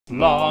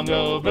Long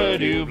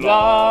Overdue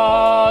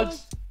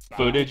Vlogs.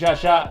 Footage I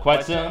shot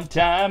quite some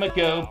time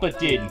ago, but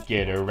didn't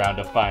get around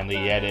to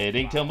finally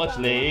editing till much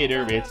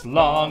later. It's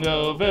Long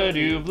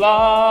Overdue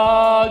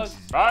Vlogs.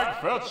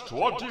 MAGFest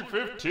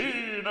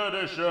 2015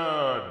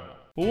 edition.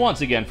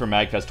 Once again for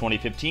MAGFest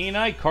 2015,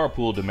 I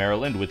carpooled to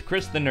Maryland with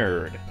Chris the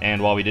Nerd.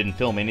 And while we didn't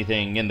film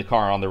anything in the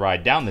car on the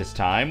ride down this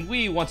time,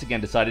 we once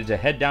again decided to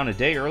head down a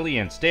day early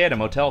and stay at a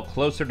motel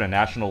closer to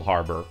National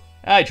Harbor.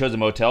 I chose a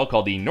motel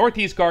called the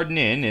Northeast Garden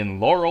Inn in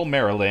Laurel,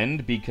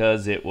 Maryland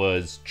because it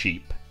was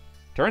cheap.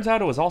 Turns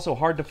out it was also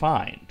hard to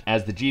find,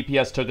 as the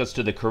GPS took us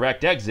to the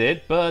correct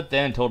exit, but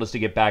then told us to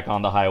get back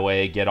on the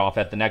highway, get off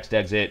at the next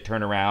exit,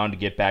 turn around,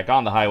 get back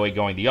on the highway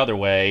going the other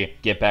way,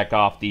 get back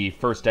off the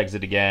first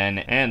exit again,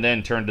 and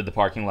then turn to the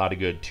parking lot a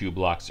good 2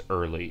 blocks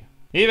early.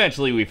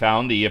 Eventually we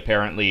found the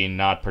apparently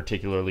not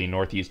particularly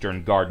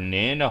northeastern Garden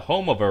Inn, a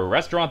home of a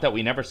restaurant that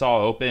we never saw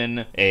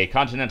open, a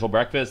continental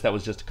breakfast that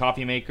was just a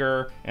coffee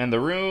maker, and the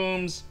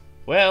rooms...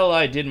 Well,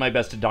 I did my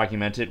best to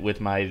document it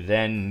with my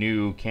then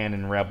new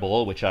Canon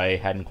Rebel, which I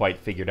hadn't quite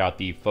figured out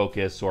the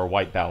focus or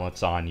white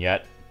balance on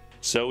yet.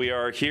 So we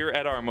are here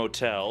at our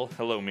motel.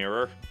 Hello,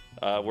 mirror.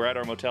 We're at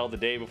our motel the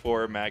day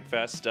before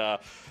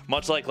MAGFest.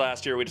 Much like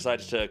last year, we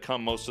decided to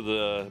come most of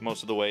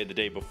the way the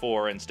day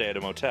before and stay at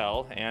a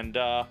motel. And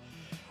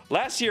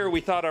last year, we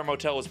thought our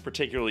motel was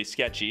particularly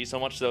sketchy, so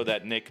much so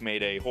that Nick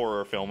made a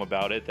horror film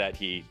about it that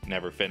he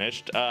never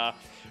finished.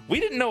 We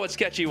didn't know what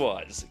sketchy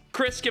was.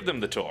 Chris, give them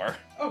the tour.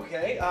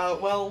 Okay,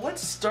 well,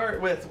 let's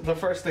start with the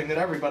first thing that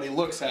everybody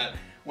looks at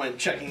when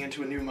checking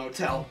into a new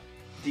motel.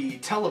 The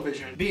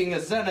television. Being a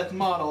Zenith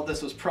model,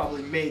 this was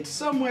probably made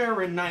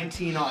somewhere in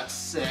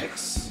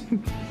 1906.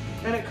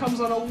 And it comes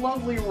on a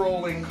lovely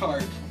rolling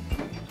cart.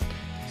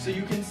 So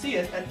you can see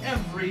it at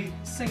every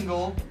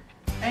single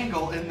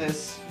angle in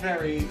this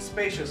very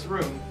spacious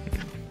room.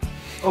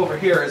 Over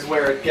here is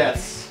where it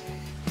gets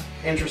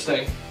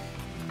interesting.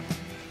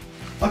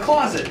 A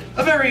closet.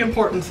 A very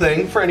important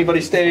thing for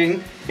anybody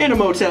staying in a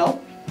motel.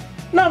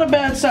 Not a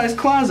bad sized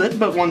closet,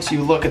 but once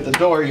you look at the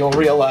door, you'll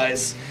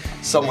realize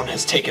someone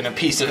has taken a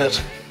piece of it.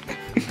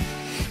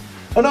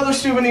 Another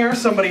souvenir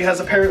somebody has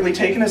apparently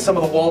taken is some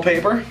of the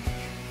wallpaper.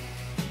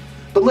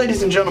 But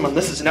ladies and gentlemen,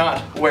 this is not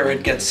where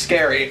it gets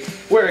scary.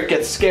 Where it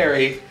gets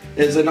scary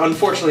is, and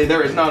unfortunately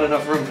there is not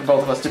enough room for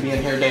both of us to be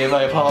in here, Dave.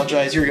 I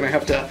apologize, you're gonna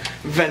have to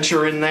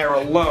venture in there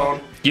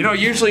alone. You know,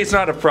 usually it's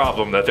not a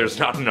problem that there's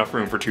not enough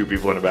room for 2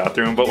 people in a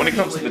bathroom, but when it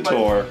comes to the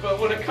tour... But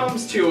when it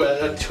comes to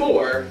a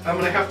tour, I'm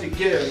gonna have to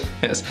give...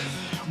 Yes.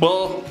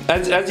 Well,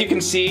 as you can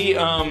see,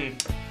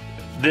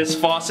 this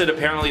faucet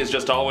apparently is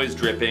just always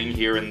dripping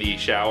here in the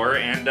shower,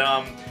 and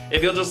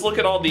if you'll just look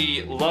at all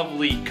the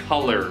lovely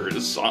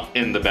colors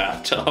in the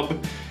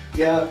bathtub...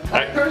 Yeah,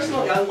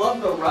 personally, I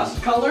love the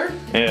rust color.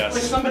 Yes.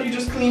 Like somebody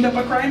just cleaned up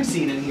a crime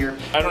scene in here.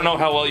 I don't know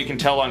how well you can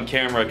tell on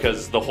camera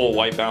because the whole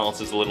white balance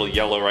is a little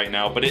yellow right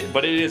now, but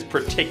it is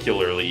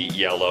particularly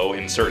yellow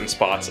in certain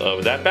spots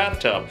of that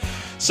bathtub.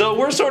 So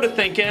we're sort of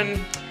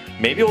thinking,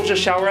 maybe we'll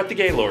just shower at the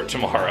Gaylord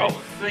tomorrow. I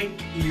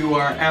think you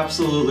are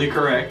absolutely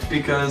correct,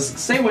 because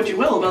say what you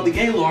will about the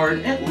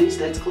Gaylord, at least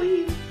it's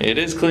clean. It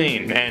is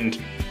clean, and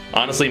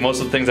honestly, most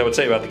of the things I would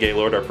say about the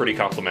Gaylord are pretty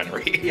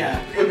complimentary.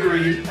 Yeah,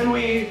 agreed. And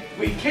we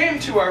came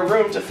to our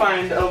room to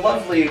find a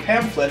lovely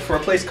pamphlet for a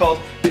place called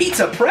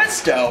Pizza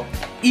Presto,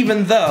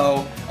 even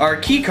though our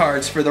key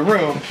cards for the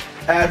room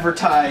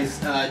advertise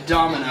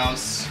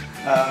Domino's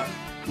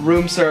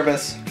room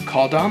service,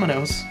 call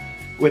Domino's,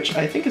 which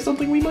I think is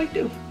something we might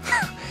do.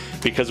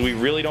 Because we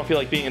really don't feel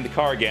like being in the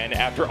car again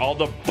after all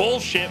the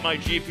bullshit my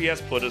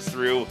GPS put us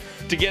through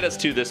to get us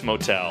to this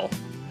motel.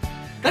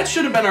 That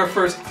should have been our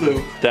first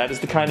clue. That is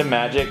the kind of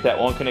magic that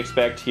one can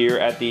expect here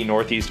at the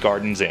Northeast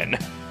Gardens Inn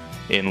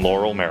in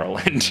Laurel,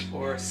 Maryland.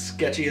 Or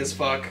sketchy as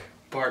fuck,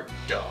 Bart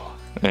Daw.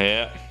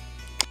 Yeah.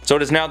 So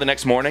it is now the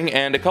next morning,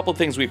 and a couple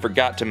things we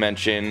forgot to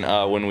mention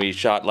when we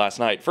shot last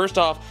night. First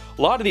off,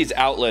 a lot of these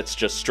outlets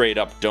just straight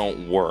up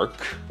don't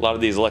work. A lot of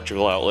these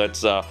electrical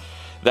outlets.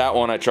 That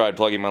one I tried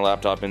plugging my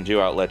laptop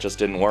into, outlet just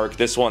didn't work.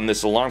 This one,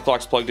 this alarm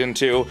clock's plugged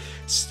into.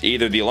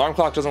 Either the alarm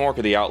clock doesn't work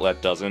or the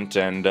outlet doesn't,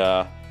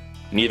 and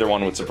neither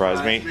one would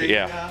surprise me.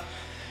 Yeah.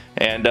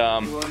 And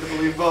I'm willing to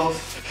believe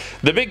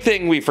both. The big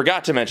thing we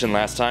forgot to mention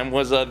last time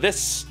was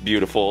this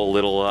beautiful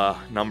little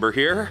number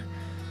here.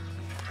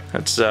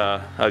 That's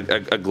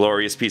a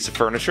glorious piece of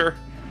furniture.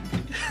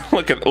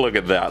 Look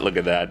at that! Look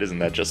at that! Isn't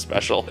that just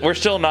special? We're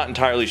still not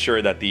entirely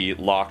sure that the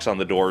locks on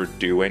the door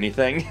do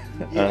anything.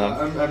 Yeah,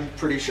 I'm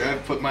pretty sure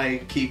I've put my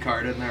key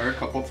card in there a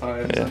couple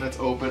times, yeah, and it's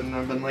open, and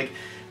I've been like,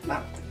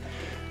 nah.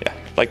 Yeah,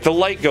 like the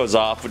light goes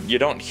off, but you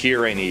don't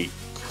hear any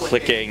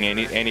clicking,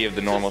 any of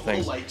the normal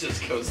things. The light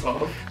just goes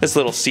off. This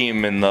little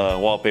seam in the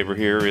wallpaper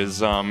here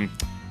is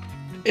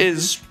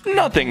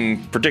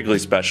nothing particularly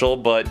special,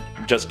 but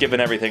just given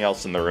everything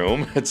else in the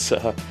room, it's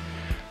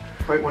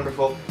quite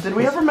wonderful. Did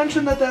we ever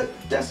mention that that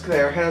desk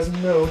there has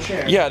no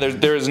chair? Yeah,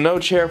 there is no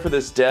chair for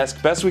this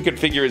desk. Best we could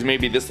figure is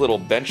maybe this little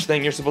bench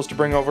thing you're supposed to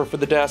bring over for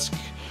the desk.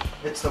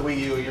 It's the Wii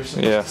U. You're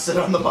supposed to sit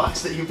on the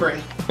box that you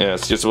bring.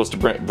 Yes, you're supposed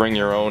to bring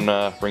your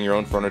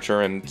own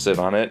furniture and sit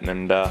on it,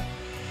 and hope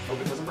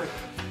it doesn't break.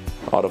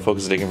 Autofocus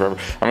is taking forever.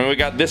 I mean, we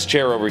got this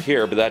chair over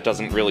here, but that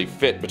doesn't really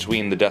fit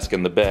between the desk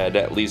and the bed,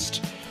 at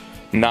least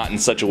not in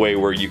such a way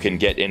where you can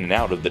get in and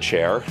out of the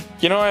chair.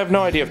 You know, I have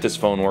no idea if this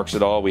phone works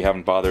at all. We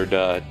haven't bothered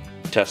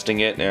testing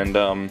it, and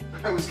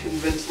I was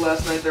convinced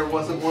last night there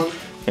wasn't one.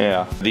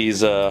 Yeah,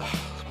 these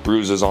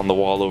bruises on the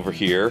wall over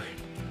here.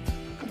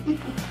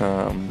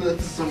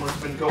 Someone's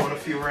been going a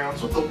few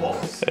rounds with the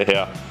walls.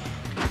 Yeah.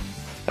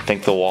 I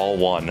think the wall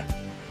won.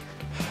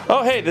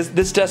 Oh hey,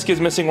 this desk is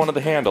missing one of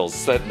the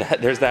handles.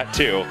 There's that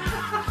too.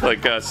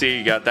 Like, see,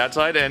 you got that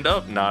side, and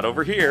oh, not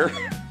over here.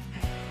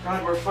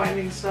 God, we're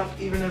finding stuff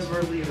even as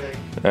we're leaving.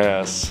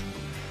 Yes.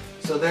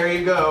 So there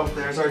you go.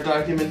 There's our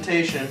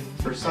documentation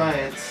for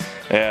science.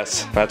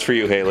 Yes, that's for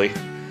you, Haley.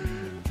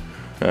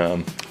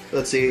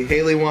 Let's see,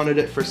 Haley wanted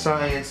it for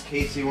science,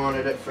 Casey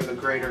wanted it for the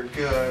greater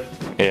good.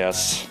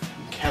 Yes.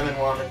 Kevin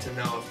wanted to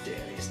know if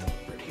Danny's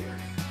delivered here.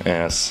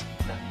 Yes.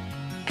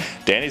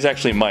 Danny's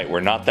actually might. We're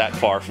not that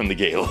far from the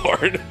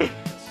Gaylord.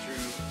 That's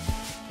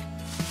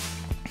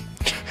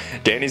true.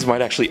 Danny's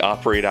might actually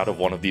operate out of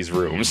one of these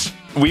rooms.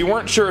 We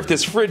weren't sure if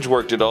this fridge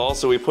worked at all,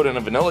 so we put in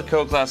a vanilla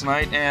Coke last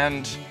night,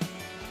 and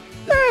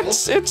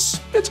it's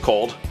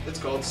cold. It's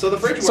cold. So the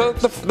fridge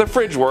works. So the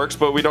fridge works,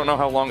 but we don't know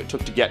how long it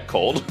took to get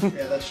cold.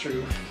 Yeah, that's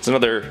true. It's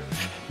another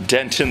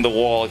dent in the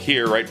wall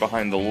here, right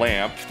behind the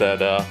lamp, that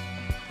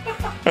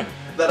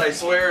that I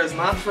swear is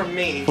not from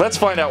me. Let's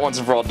find out once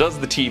and for all, does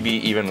the TV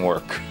even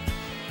work?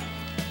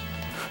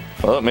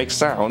 Well, it makes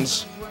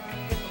sounds.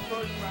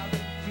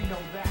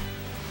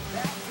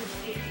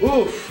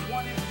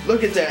 Oof!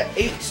 Look at that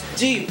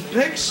HD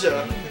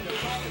picture!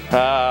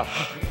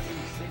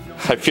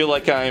 I feel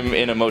like I'm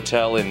in a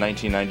motel in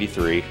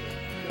 1993.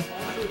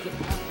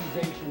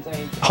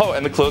 Oh,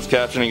 and the closed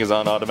captioning is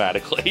on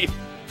automatically.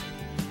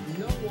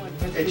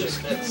 It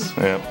just fits.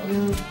 Yeah.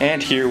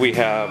 And here we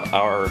have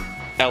our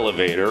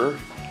elevator,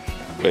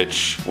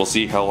 which we'll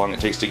see how long it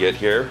takes to get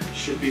here.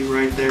 Should be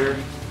right there.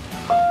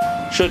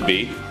 Should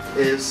be.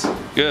 Is.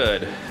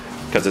 Good.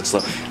 Because it's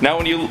slow. Now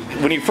when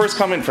you first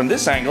come in from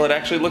this angle, it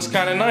actually looks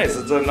kind of nice.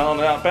 It's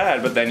not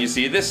bad, but then you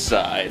see this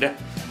side.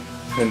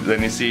 And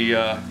then you see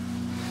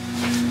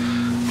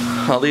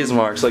all these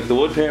marks, like the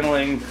wood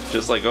paneling,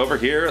 just like over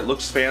here, it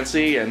looks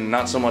fancy, and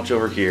not so much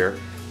over here.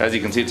 As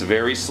you can see, it's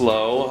very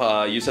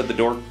slow. You said the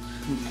door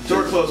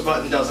close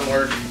button doesn't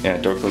work. Yeah,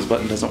 door close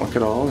button doesn't work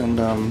at all, and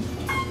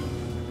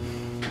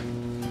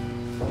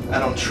I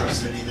don't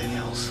trust anything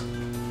else. I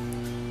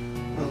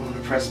don't want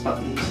to press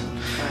buttons,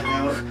 find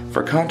out.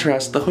 For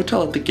contrast, the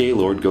hotel at the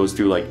Gaylord goes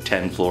through like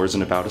 10 floors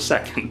in about a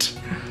second.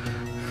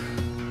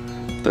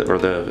 Or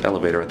the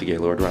elevator at the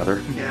Gaylord,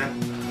 rather. Yeah.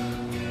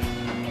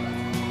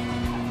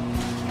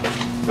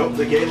 Nope,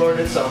 the Gaylord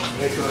itself.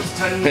 It goes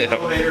 10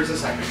 elevators a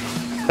second.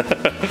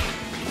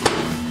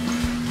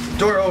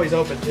 Door always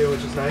open too,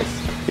 which is nice.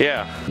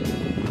 Yeah.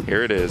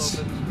 Here it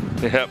is.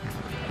 Yep.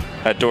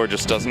 That door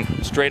just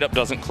straight up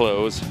doesn't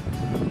close.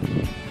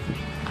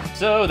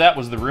 So that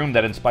was the room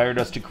that inspired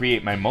us to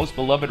create my most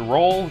beloved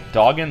role,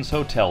 Doggin's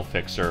Hotel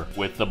Fixer,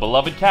 with the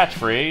beloved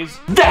catchphrase,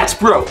 "That's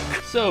broke!"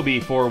 So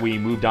before we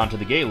moved on to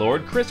the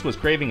Gaylord, Chris was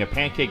craving a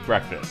pancake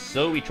breakfast,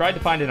 so we tried to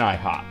find an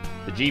IHOP.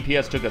 The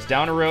GPS took us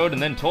down a road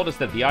and then told us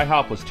that the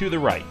IHOP was to the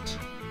right.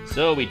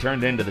 So we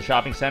turned into the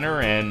shopping center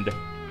and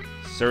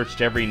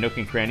searched every nook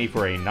and cranny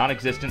for a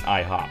non-existent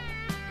IHOP.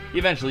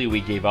 Eventually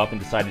we gave up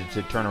and decided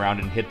to turn around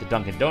and hit the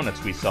Dunkin'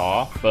 Donuts we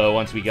saw, but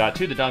once we got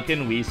to the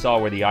Dunkin', we saw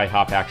where the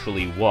IHOP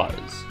actually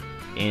was.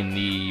 In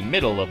the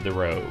middle of the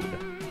road,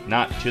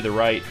 not to the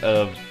right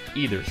of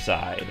either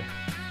side.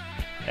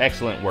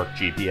 Excellent work,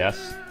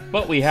 GPS.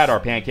 But we had our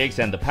pancakes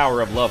and the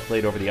power of love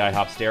played over the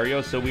IHOP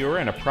stereo, so we were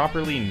in a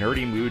properly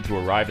nerdy mood to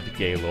arrive at the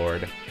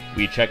Gaylord.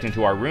 We checked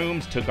into our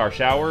rooms, took our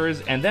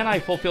showers, and then I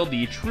fulfilled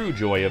the true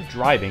joy of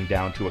driving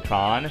down to a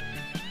con,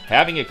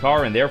 having a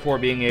car and therefore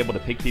being able to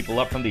pick people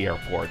up from the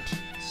airport.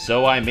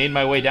 So I made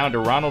my way down to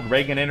Ronald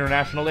Reagan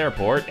International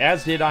Airport,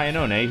 as did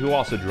Iannone, who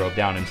also drove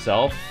down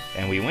himself,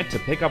 and we went to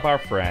pick up our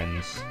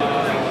friends.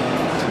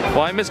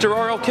 Why, Mr.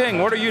 Oral King,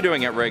 what are you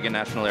doing at Reagan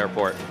National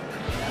Airport?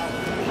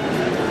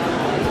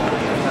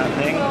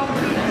 Nothing.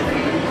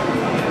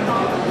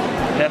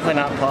 Definitely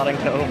not plotting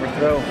to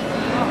overthrow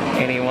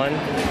anyone.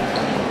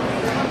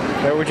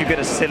 Where would you get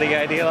a silly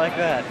idea like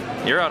that?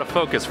 You're out of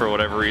focus for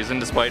whatever reason,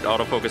 despite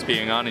autofocus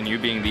being on and you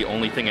being the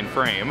only thing in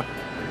frame.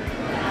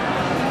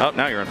 Oh,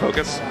 now you're in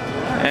focus.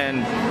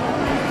 And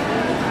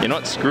you know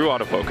what? Screw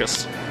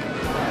autofocus.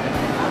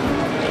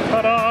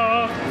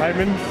 Ta-da! I'm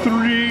in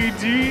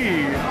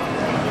 3D!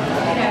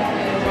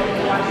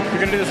 You're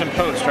gonna do this in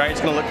post, right?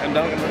 It's gonna look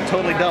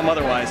totally dumb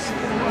otherwise.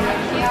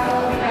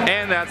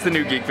 And that's the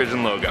new Geek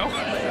Vision logo.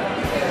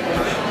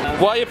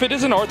 Why, if it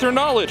isn't Arthur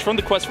Knowledge from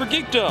the Quest for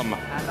Geekdom?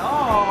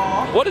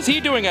 Hello? What is he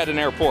doing at an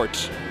airport?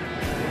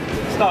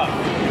 Stop.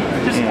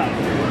 Just stop.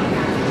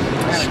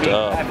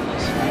 Stop.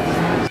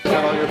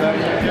 Got all your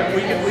bags?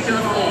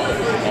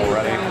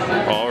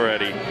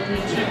 Already.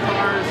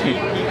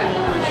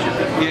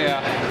 Yeah.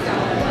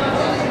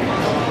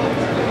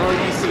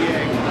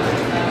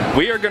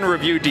 going to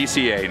review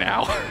DCA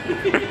now.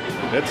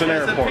 It's an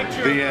airport.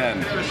 The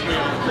end.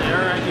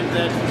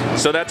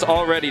 So that's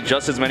already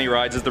just as many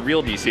rides as the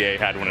real DCA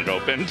had when it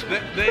opened.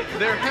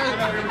 There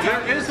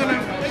is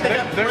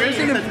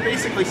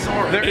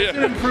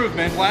an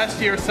improvement.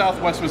 Last year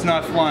Southwest was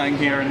not flying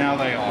here, and now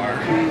they are.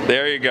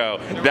 There you go.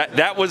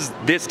 That was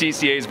this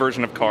DCA's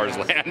version of Cars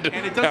Land.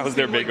 And it That was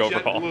their seem big like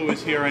overhaul. JetBlue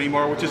is here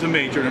anymore, which is a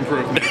major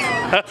improvement.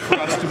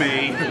 Trust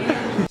me.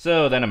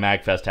 So then a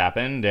MAGFest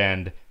happened,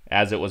 and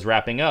as it was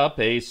wrapping up,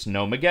 a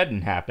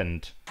Snowmageddon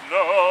happened.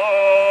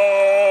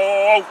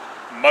 No!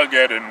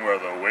 Mageddon, where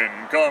the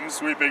wind comes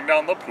sweeping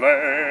down the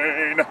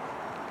plain.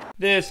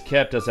 This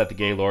kept us at the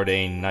Gaylord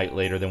a night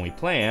later than we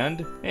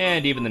planned,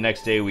 and even the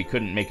next day we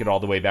couldn't make it all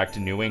the way back to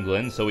New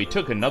England, so we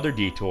took another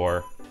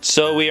detour.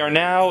 So we are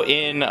now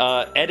in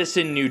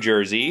Edison, New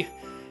Jersey,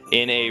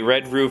 in a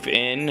Red Roof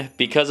Inn.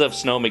 Because of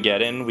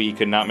Snowmageddon, we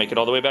could not make it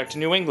all the way back to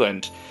New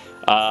England.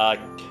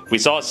 We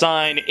saw a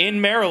sign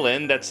in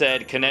Maryland that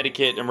said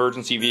Connecticut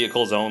emergency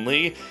vehicles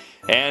only,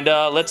 and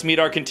let's meet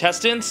our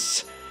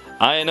contestants.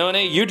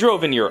 Iannone, you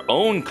drove in your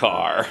own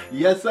car.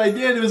 Yes, I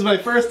did. It was my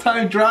first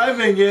time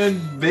driving,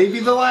 and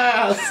maybe the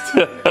last.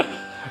 Can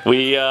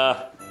we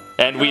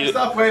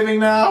stop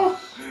waving now?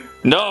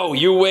 No,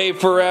 you wave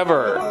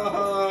forever.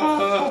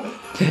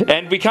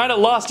 And we kind of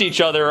lost each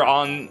other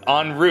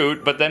en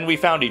route, but then we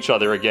found each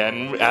other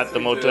again at the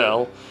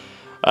motel.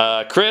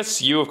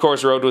 Chris, you of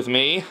course rode with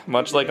me,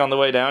 much like on the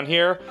way down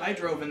here. I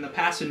drove in the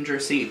passenger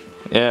seat.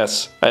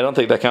 Yes, I don't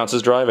think that counts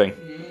as driving.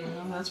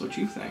 Well, that's what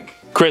you think.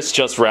 Chris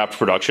just wrapped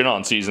production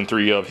on Season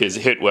 3 of his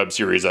hit web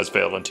series As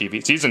Failed on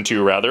TV. Season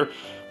 2, rather.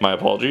 My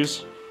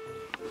apologies.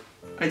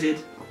 I did.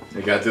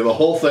 You gotta do the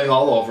whole thing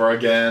all over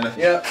again.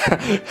 Yep.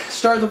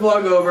 Start the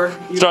vlog over.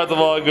 Start the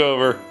vlog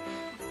over.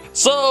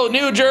 So,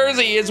 New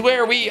Jersey is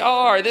where we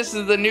are. This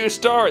is the new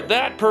start.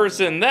 That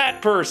person,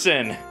 that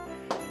person.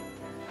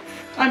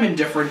 I'm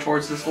indifferent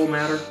towards this whole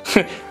matter.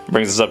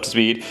 Brings us up to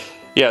speed.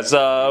 Yes,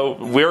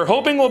 we're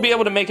hoping we'll be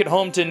able to make it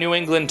home to New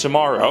England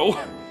tomorrow.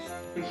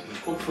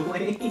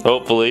 Hopefully.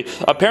 Hopefully.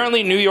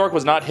 Apparently New York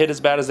was not hit as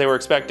bad as they were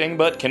expecting,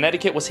 but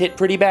Connecticut was hit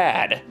pretty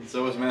bad. And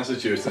so was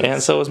Massachusetts.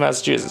 And so was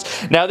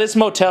Massachusetts. Now this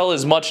motel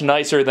is much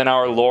nicer than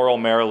our Laurel,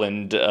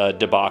 Maryland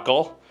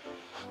debacle.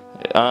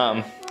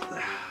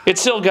 It's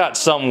still got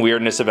some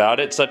weirdness about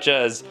it, such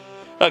as...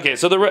 Okay,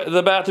 so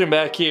the bathroom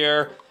back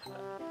here...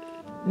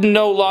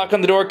 No lock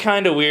on the door,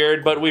 kind of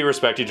weird, but we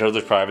respect each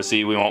other's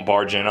privacy. We won't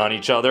barge in on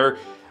each other.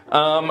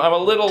 I'm a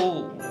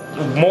little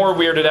more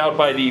weirded out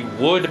by the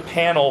wood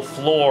panel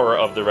floor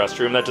of the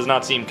restroom. That does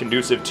not seem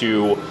conducive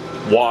to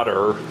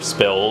water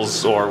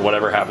spills or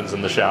whatever happens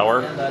in the shower.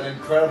 And that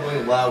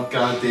incredibly loud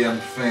goddamn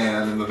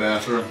fan in the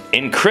bathroom.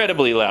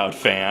 Incredibly loud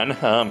fan.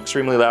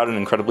 Extremely loud and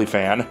incredibly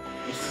fan.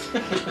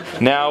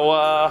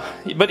 Now,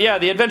 but yeah,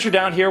 the adventure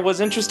down here was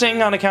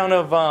interesting on account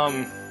of,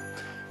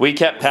 we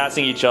kept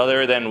passing each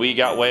other, then we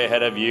got way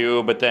ahead of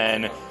you, but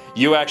then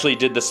you actually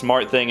did the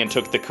smart thing and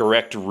took the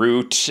correct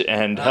route,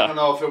 and... I don't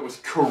know if it was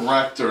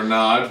correct or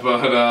not,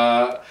 but,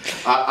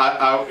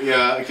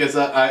 yeah, because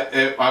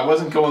I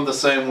wasn't going the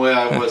same way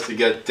I was to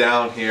get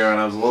down here,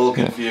 and I was a little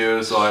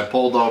confused, so I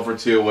pulled over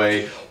to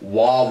a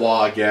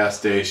Wawa gas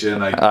station.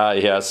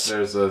 Yes.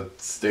 There's a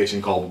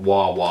station called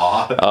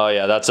Wawa. Oh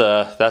yeah, that's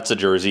a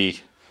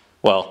Jersey,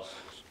 well,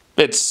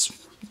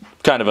 it's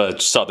kind of a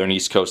southern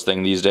East Coast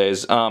thing these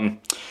days.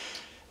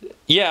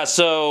 Yeah,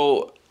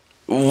 so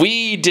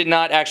we did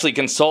not actually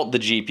consult the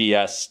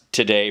GPS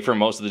today for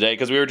most of the day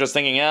because we were just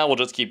thinking, we'll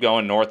just keep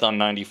going north on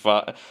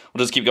 95. We'll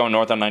just keep going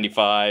north on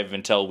 95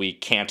 until we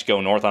can't go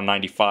north on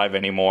 95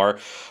 anymore.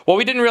 Well,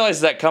 we didn't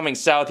realize that coming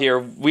south here,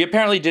 we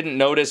apparently didn't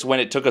notice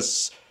when it took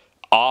us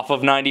off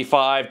of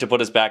 95 to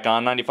put us back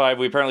on 95.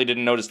 We apparently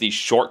didn't notice the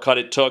shortcut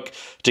it took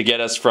to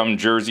get us from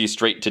Jersey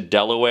straight to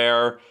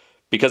Delaware.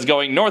 Because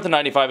going north of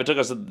 95, it took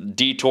us a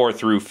detour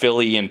through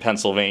Philly and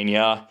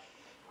Pennsylvania,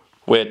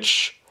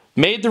 which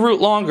made the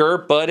route longer,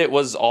 but it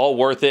was all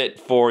worth it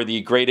for the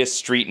greatest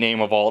street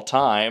name of all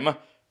time,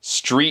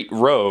 Street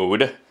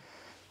Road,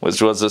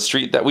 which was a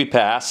street that we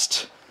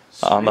passed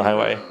on the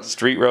highway.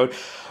 Street Road.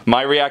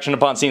 My reaction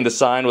upon seeing the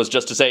sign was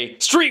just to say,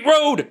 Street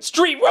Road!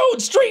 Street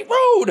Road! Street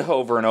Road!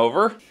 Over and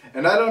over.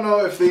 And I don't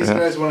know if these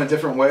guys went a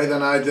different way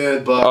than I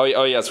did, but...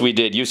 Oh yes, we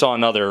did. You saw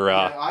another...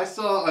 Yeah, I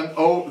saw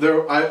an...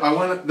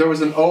 there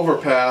was an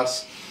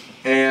overpass,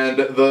 and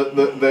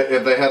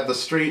they had the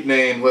street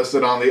name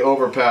listed on the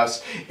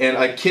overpass, and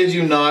I kid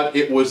you not,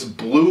 it was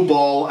Blue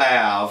Ball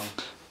Ave.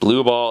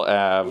 Blue Ball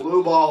Ave.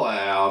 Blue Ball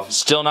Ave.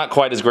 Still not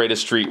quite as great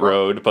as Street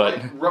Road,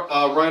 but...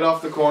 Right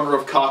off the corner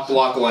of Cock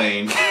Block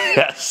Lane.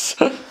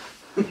 Yes.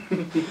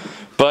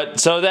 But,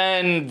 so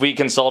then we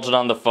consulted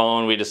on the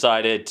phone, we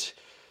decided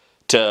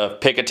to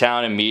pick a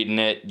town and meet in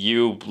it.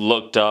 You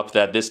looked up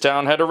that this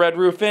town had a Red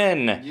Roof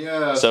Inn.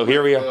 Yeah. So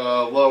here we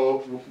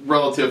are.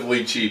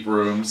 Relatively cheap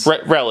rooms.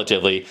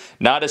 Relatively.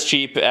 Not as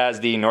cheap as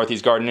the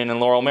Northeast Garden Inn in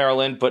Laurel,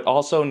 Maryland, but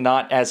also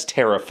not as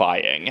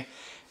terrifying.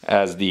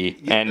 as the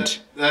end.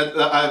 That's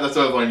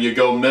the other one. You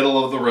go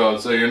middle of the road,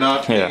 so you're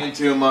not paying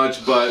too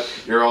much, but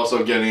you're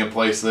also getting a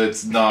place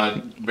that's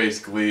not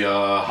basically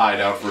a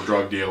hideout for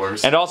drug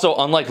dealers. And also,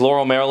 unlike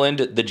Laurel, Maryland,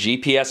 the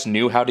GPS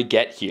knew how to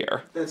get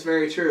here. That's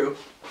very true.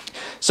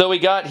 So we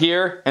got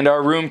here, and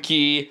our room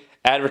key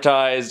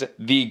advertised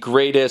the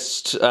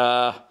greatest,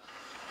 hold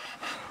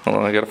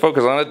on, I gotta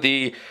focus on it,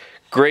 the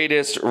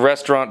greatest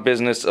restaurant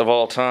business of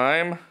all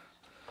time.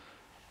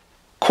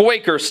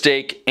 Quaker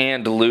Steak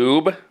and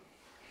Lube.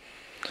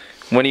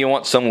 When do you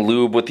want some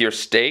lube with your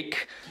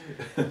steak?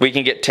 We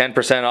can get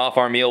 10% off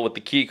our meal with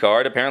the key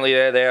card. Apparently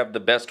they have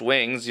the best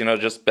wings, you know,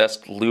 just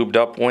best lubed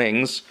up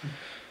wings.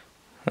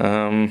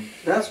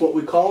 That's what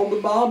we call the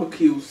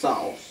barbecue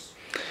sauce.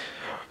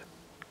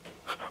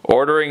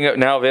 Ordering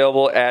now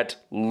available at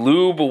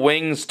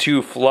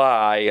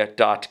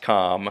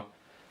lubewings2fly.com.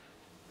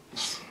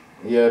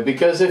 Yeah,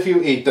 because if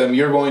you eat them,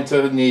 you're going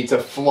to need to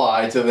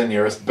fly to the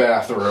nearest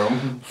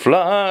bathroom.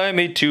 Fly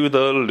me to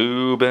the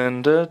lube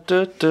and da,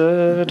 da,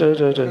 da, da,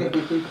 da, da.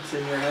 It's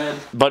in your head.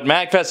 But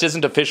MAGFest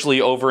isn't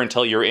officially over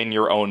until you're in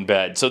your own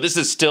bed, so this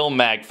is still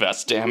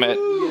MAGFest, damn it.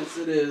 Yes,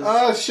 it is.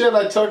 Oh shit,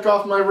 I took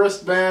off my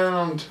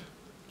wristband.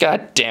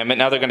 God damn it,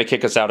 now they're gonna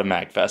kick us out of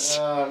MAGFest.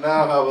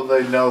 Now how will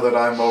they know that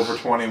I'm over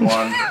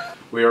 21?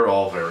 We are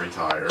all very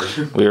tired.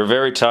 We are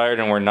very tired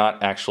and we're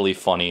not actually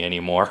funny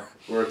anymore.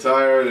 We're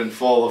tired and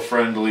full of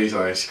Friendly's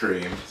ice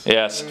cream.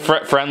 Yes,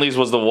 Friendly's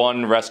was the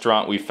one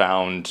restaurant we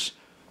found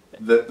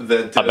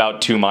that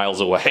about 2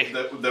 miles away.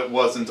 That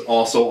wasn't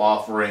also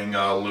offering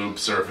lube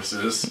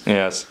services.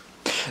 Yes.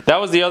 That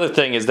was the other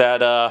thing, is that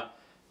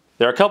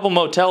there are a couple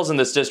motels in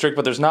this district,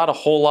 but there's not a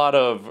whole lot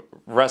of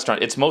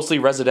restaurant. It's mostly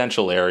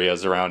residential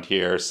areas around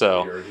here,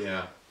 so Weird,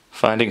 yeah.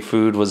 Finding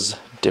food was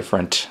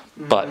different.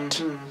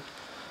 But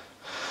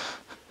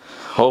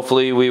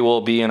hopefully we will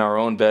be in our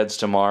own beds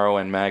tomorrow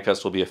and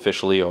MAGFest will be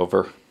officially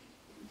over.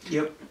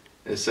 Yep.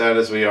 As sad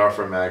as we are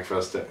for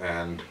MAGFest to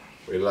end,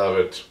 we love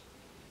it.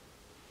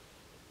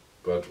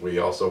 But we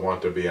also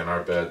want to be in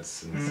our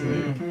beds and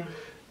sleep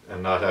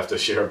and not have to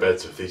share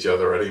beds with each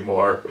other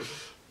anymore.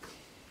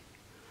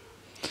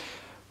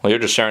 Well, you're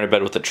just sharing a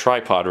bed with a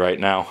tripod right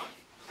now.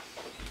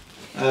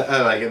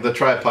 I like it. The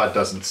tripod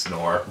doesn't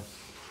snore.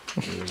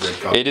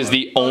 It is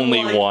the only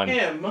Unlike one.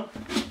 him.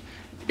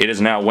 It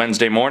is now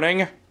Wednesday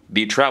morning.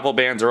 The travel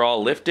bans are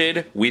all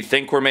lifted. We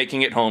think we're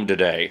making it home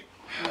today.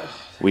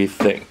 We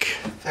think.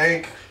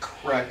 Thank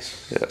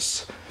Christ.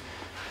 Yes.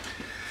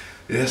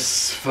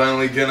 Yes,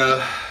 finally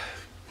gonna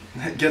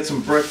get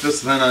some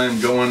breakfast, then I'm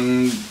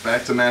going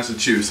back to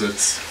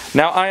Massachusetts.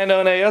 Now,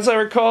 Iannone, as I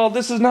recall,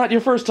 this is not your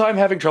first time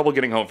having trouble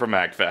getting home from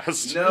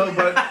MAGFest. No,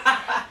 but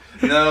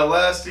no,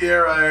 last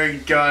year I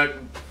got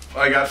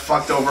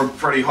fucked over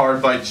pretty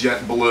hard by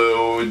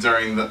JetBlue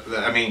during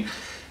I mean,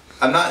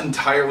 I'm not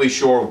entirely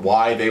sure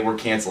why they were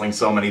canceling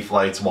so many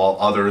flights while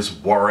others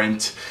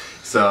weren't.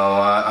 So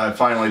I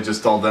finally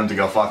just told them to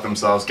go fuck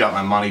themselves, got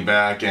my money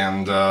back,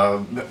 and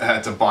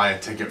had to buy a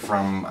ticket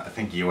from, I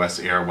think, US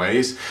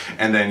Airways.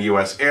 And then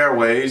US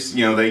Airways,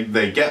 you know,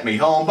 they get me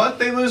home, but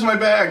they lose my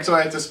bag, so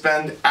I had to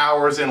spend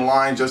hours in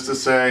line just to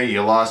say,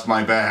 you lost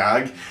my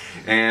bag.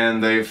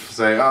 And they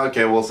say,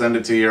 okay, we'll send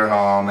it to your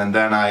home. And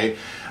then I,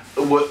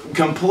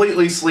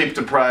 completely sleep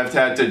deprived,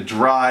 had to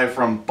drive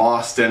from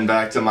Boston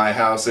back to my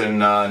house in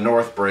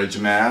Northbridge,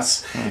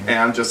 Mass. And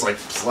I'm just like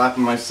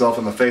slapping myself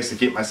in the face to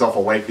keep myself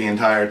awake the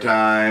entire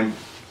time.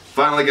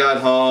 Finally got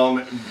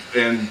home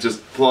and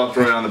just plugged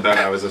right on the bed.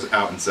 I was just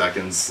out in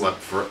seconds,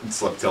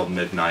 slept till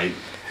midnight.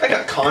 I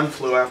got con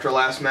flu after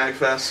last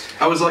MAGFest.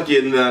 I was lucky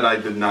in that I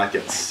did not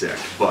get sick,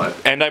 but...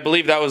 And I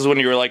believe that was when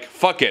you were like,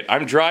 fuck it,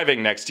 I'm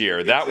driving next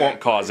year. That won't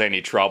cause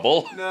any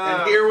trouble.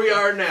 And here we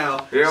are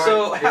now.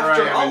 So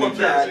after all of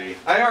that,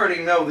 I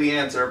already know the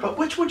answer, but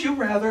which would you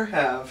rather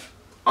have?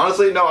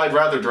 Honestly, no, I'd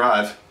rather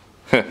drive.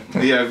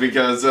 Yeah,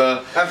 because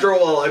after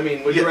all, I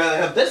mean, would you rather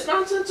have this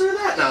nonsense or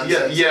that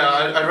nonsense? Yeah,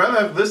 I'd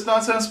rather have this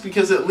nonsense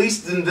because at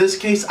least in this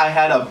case I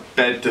had a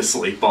bed to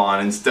sleep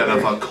on instead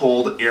of a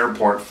cold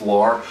airport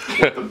floor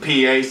with the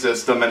PA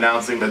system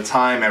announcing the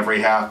time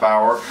every half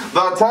hour.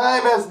 The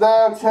time is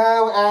now 2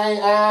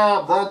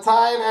 a.m. The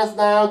time is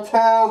now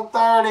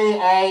 2:30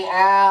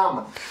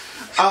 a.m.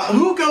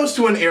 Who goes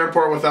to an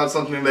airport without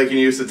something they can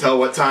use to tell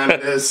what time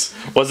it is?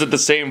 Was it the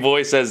same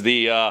voice as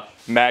the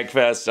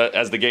MAGFest,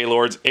 as the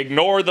Gaylords,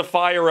 ignore the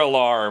fire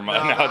alarm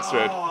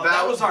announcement? Oh,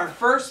 that was our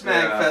first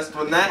MAGFest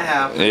when that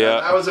happened. Yeah.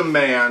 That was a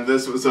man,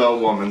 this was a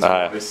woman's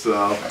voice,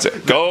 so...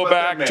 Go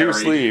back to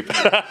sleep.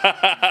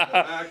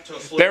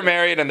 They're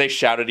married and they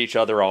shout at each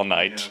other all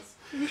night.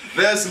 Yes.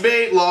 This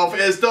meatloaf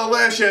is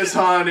delicious,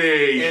 honey!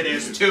 It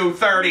is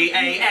 2:30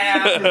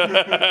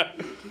 a.m.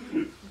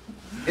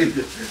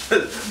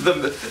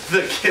 The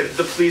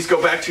please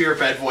go back to your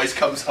bed voice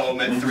comes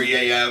home at 3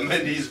 a.m.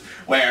 and he's,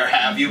 where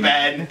have you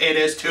been? It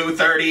is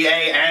 2:30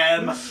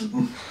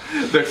 a.m.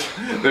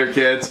 Their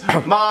kids.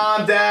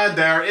 Mom, Dad,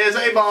 there is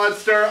a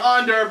monster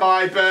under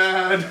my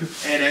bed.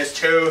 It is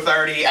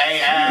 2:30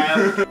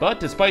 a.m. But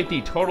despite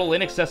the total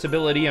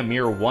inaccessibility a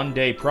mere one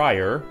day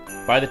prior,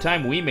 by the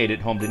time we made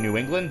it home to New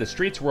England, the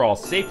streets were all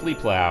safely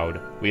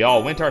plowed. We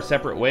all went our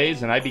separate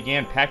ways, and I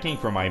began packing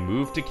for my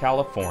move to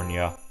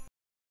California.